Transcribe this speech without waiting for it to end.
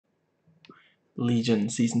Legion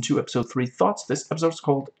Season 2, Episode 3 Thoughts. This episode is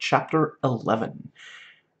called Chapter 11.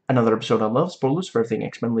 Another episode I love. Spoilers for everything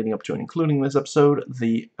X-Men leading up to and including this episode.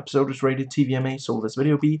 The episode is rated TVMA, so will this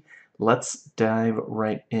video be? Let's dive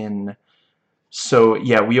right in. So,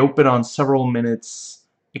 yeah, we open on several minutes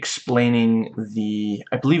explaining the,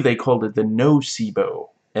 I believe they called it the nocebo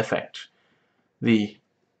effect.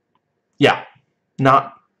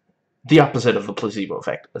 Not the opposite of the placebo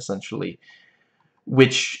effect, essentially.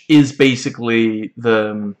 Which is basically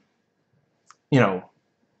the,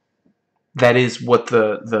 that is what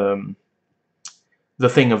the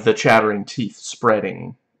thing of the chattering teeth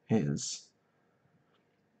spreading is.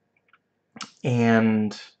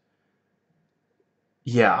 And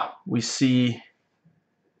yeah, we see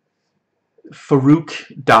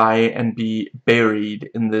Farouk die and be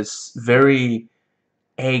buried in this very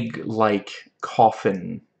egg-like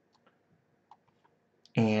coffin.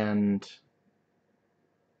 And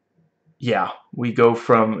yeah, we go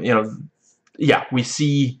from, we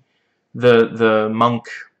see the monk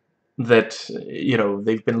that,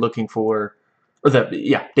 they've been looking for, or that,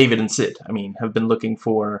 David and Sid, have been looking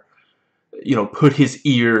for, put his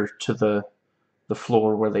ear to the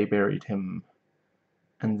floor where they buried him.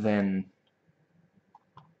 And then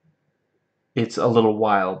it's a little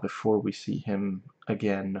while before we see him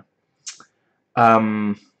again.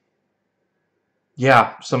 A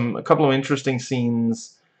couple of interesting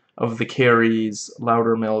scenes of the Carries,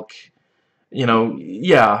 Loudermilk.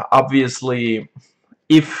 Obviously,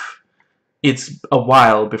 if it's a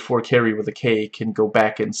while before Carrie with a K can go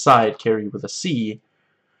back inside Carrie with a C,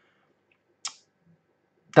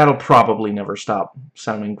 that'll probably never stop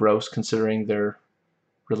sounding gross, considering they're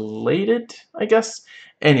related, I guess.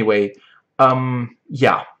 Anyway,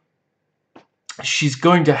 she's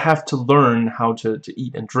going to have to learn how to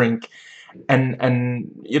eat and drink, and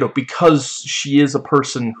because she is a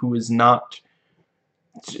person who is not,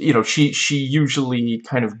 she usually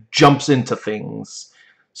kind of jumps into things,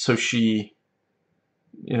 so she,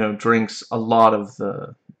 drinks a lot of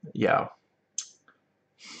the,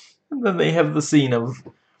 And then they have the scene of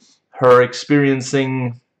her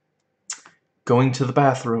experiencing going to the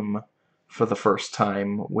bathroom for the first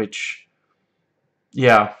time, which,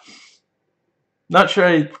 not sure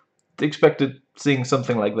I expected seeing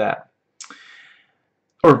something like that.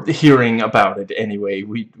 Or hearing about it, anyway.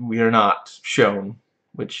 We are not shown,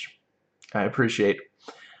 which I appreciate.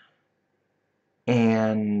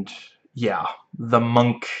 And, the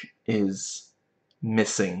monk is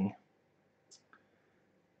missing.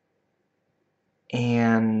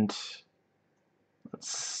 And, let's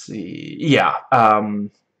see,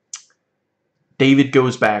 David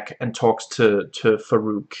goes back and talks to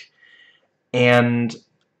Farouk, and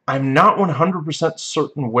I'm not 100%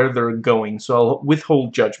 certain where they're going, so I'll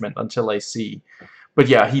withhold judgment until I see. But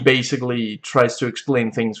yeah, he basically tries to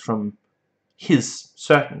explain things from his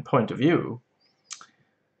certain point of view.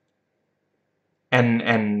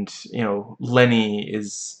 And Lenny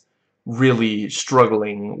is really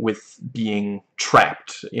struggling with being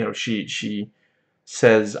trapped. She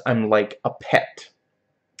says, "I'm like a pet."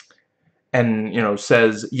 And,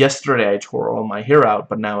 says, "Yesterday I tore all my hair out,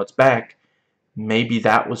 but now it's back. Maybe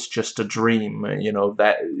that was just a dream." It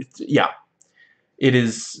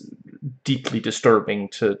is deeply disturbing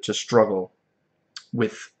to struggle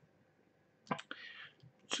with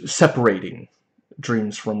separating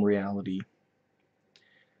dreams from reality.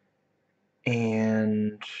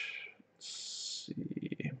 And let's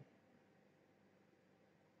see.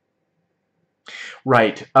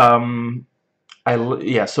 Right. So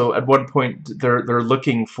at one point they're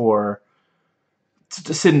looking for,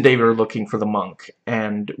 Sid and David are looking for the monk,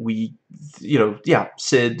 and we,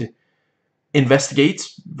 Sid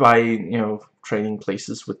investigates by, trading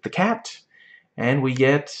places with the cat, and we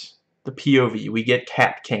get the POV, we get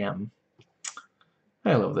cat cam.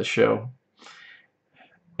 I love this show.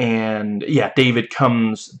 And, David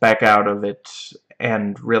comes back out of it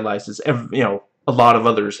and realizes, a lot of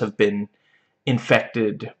others have been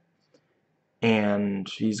infected, and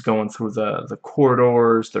he's going through the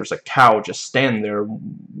corridors. There's a cow just standing there,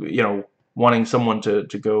 wanting someone to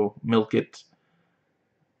go milk it.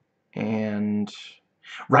 And,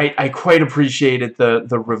 right, I quite appreciated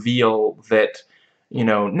the reveal that,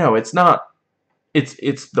 no, it's not,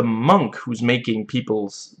 it's the monk who's making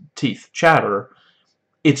people's teeth chatter.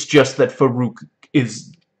 It's just that Farouk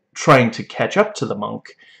is trying to catch up to the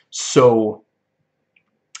monk, so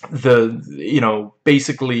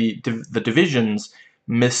basically the divisions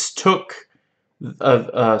mistook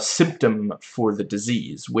a symptom for the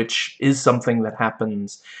disease, which is something that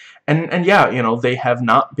happens. And they have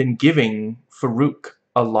not been giving Farouk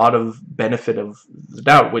a lot of benefit of the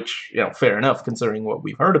doubt, which, you know, fair enough considering what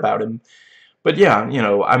we've heard about him. But yeah, you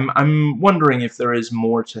know, I'm wondering if there is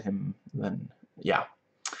more to him than, yeah.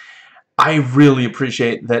 I really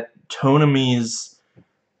appreciate that Tonami's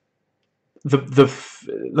the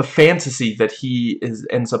fantasy that he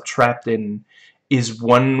ends up trapped in is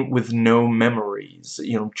one with no memories,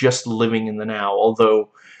 you know, just living in the now. Although,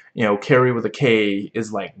 you know, Carrie with a K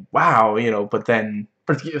is like, wow, you know, but then,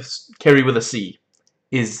 or yes, Carrie with a C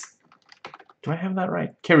is, do I have that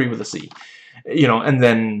right? Carrie with a C, you know, and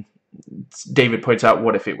then David points out,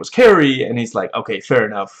 what if it was Carrie? And he's like, okay, fair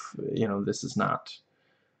enough, you know, this is not.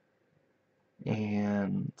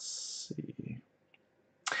 And let's see.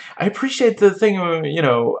 I appreciate the thing, you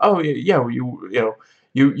know, oh, yeah,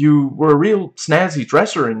 you were a real snazzy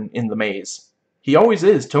dresser in the maze. He always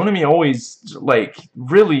is. Tonami always, like,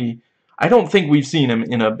 really, I don't think we've seen him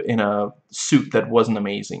in a suit that wasn't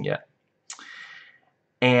amazing yet.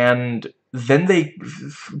 And then they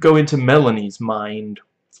go into Melanie's mind,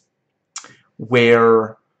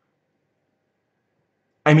 where,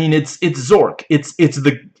 I mean, it's Zork.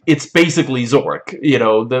 It's basically Zork, you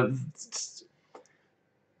know,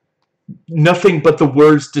 nothing but the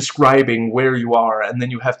words describing where you are, and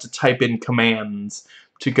then you have to type in commands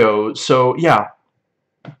to go. So yeah,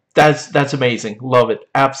 that's amazing. Love it.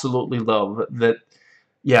 Absolutely love that.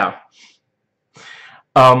 Yeah.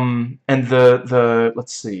 And the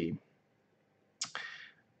let's see.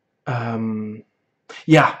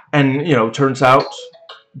 Yeah, and you know, turns out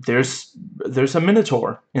there's a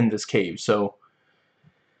Minotaur in this cave. So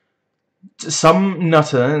some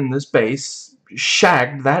nutter in this base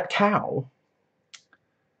shagged that cow.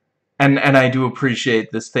 And I do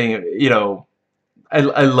appreciate this thing, you know, I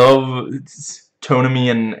love Tonami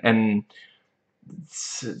and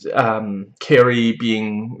Carrie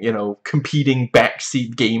being, you know, competing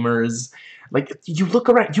backseat gamers. Like, you look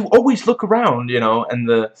around, you always look around, you know, and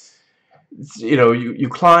you know, you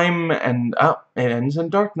climb and up, it ends in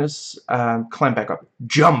darkness, climb back up,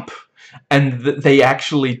 jump, and they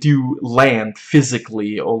actually do land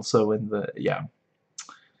physically also in the, yeah.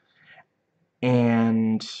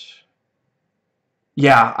 And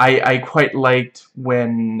yeah, I quite liked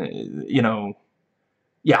when, you know,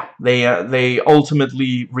 yeah, they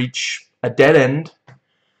ultimately reach a dead end.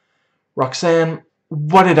 Roxanne,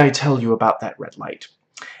 what did I tell you about that red light?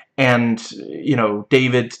 And, you know,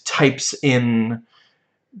 David types in,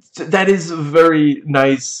 that is very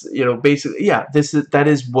nice, you know, basically, yeah, that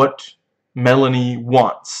is what Melanie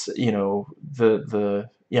wants, you know,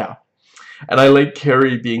 yeah. And I like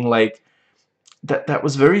Carrie being like, that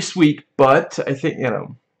was very sweet, but I think, you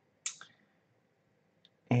know,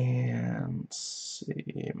 and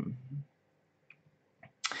see,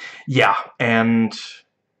 yeah, and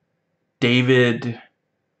David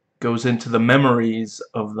goes into the memories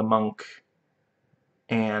of the monk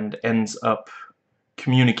and ends up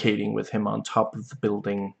communicating with him on top of the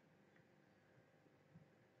building.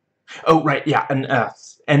 Oh, right, yeah, and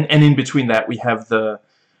in between that we have the,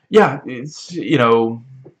 yeah, it's, you know,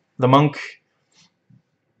 the monk,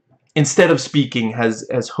 instead of speaking, has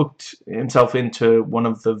hooked himself into one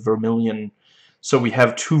of the vermilion. So we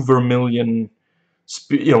have two vermilion,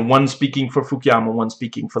 you know, one speaking for Fukuyama, one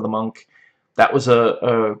speaking for the monk. That was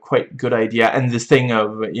a quite good idea. And this thing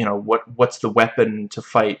of, you know, what's the weapon to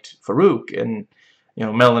fight Farouk? And, you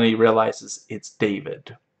know, Melanie realizes it's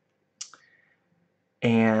David.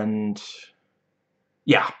 And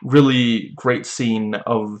yeah, really great scene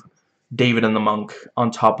of David and the monk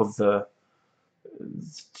on top of the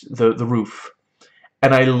roof.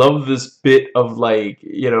 And I love this bit of, like,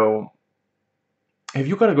 you know, have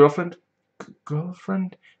you got a girlfriend?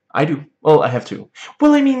 Girlfriend? I do. Well, I have two.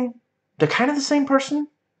 Well, I mean, they're kind of the same person.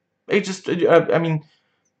 It just, I mean,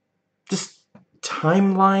 just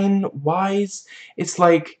timeline-wise, it's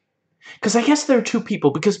like, because I guess there are two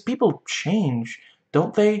people, because people change,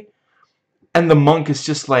 don't they? And the monk is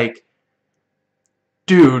just like,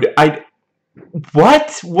 dude,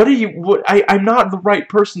 what are you, I'm not the right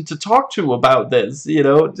person to talk to about this, you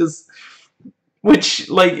know, just, which,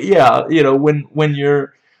 like, yeah, you know, when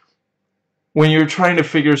you're trying to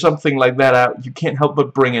figure something like that out, you can't help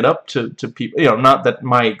but bring it up to people, you know, not that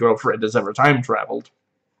my girlfriend has ever time traveled,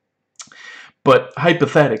 but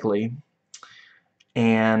hypothetically.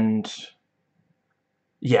 And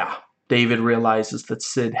yeah, David realizes that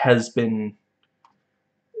Sid has been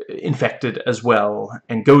infected as well,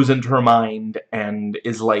 and goes into her mind and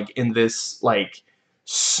is like in this like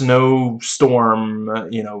snowstorm,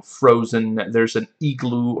 you know, frozen. There's an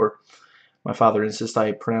igloo, or my father insists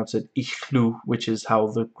I pronounce it igloo, which is how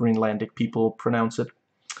the Greenlandic people pronounce it.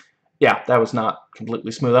 yeah, that was not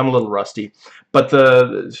completely smooth. I'm a little rusty, but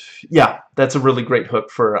yeah, that's a really great hook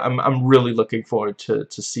for. I'm really looking forward to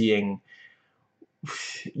seeing,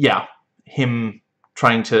 yeah, him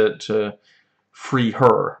trying to free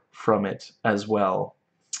her from it as well.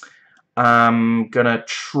 I'm gonna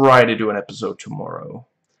try to do an episode tomorrow.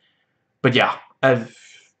 But yeah, I've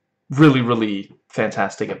really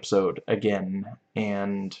fantastic episode again,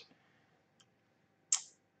 and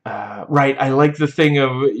right, I like the thing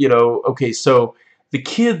of, you know, okay, so the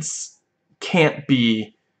kids can't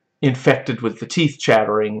be infected with the teeth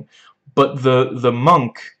chattering, but the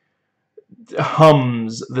monk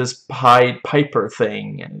hums this Pied Piper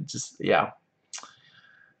thing, and just, yeah.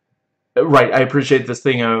 Right, I appreciate this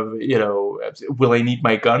thing of, you know, will I need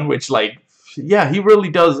my gun? Which, like, yeah, he really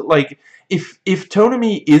does. Like, if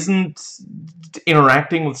Tonami isn't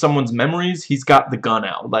interacting with someone's memories, he's got the gun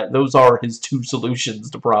out. Like, those are his two solutions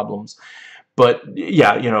to problems. But,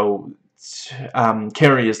 yeah, you know,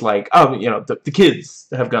 Carrie is like, oh, you know, the kids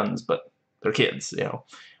have guns, but they're kids, you know.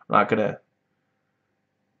 We're not gonna...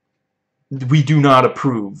 We do not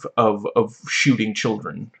approve of shooting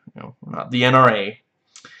children. You know, we're not the NRA.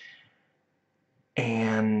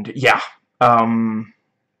 And yeah,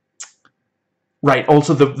 right.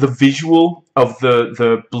 Also, the visual of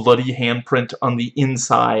the bloody handprint on the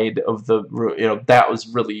inside of the, you know, that was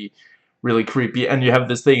really creepy. And you have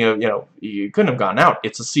this thing of, you know, you couldn't have gone out.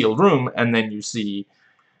 It's a sealed room, and then you see,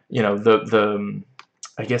 you know, the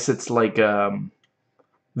I guess it's like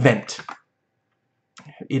vent.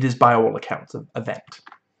 It is by all accounts a vent.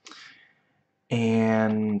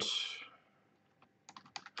 And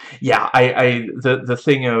yeah, the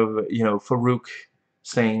thing of, you know, Farouk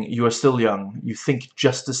saying, you are still young, you think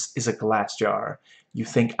justice is a glass jar, you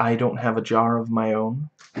think I don't have a jar of my own.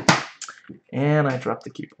 And I dropped the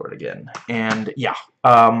keyboard again. And yeah,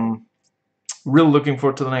 really looking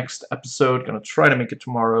forward to the next episode. Gonna try to make it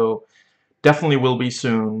tomorrow. Definitely will be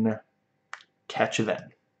soon. Catch you then.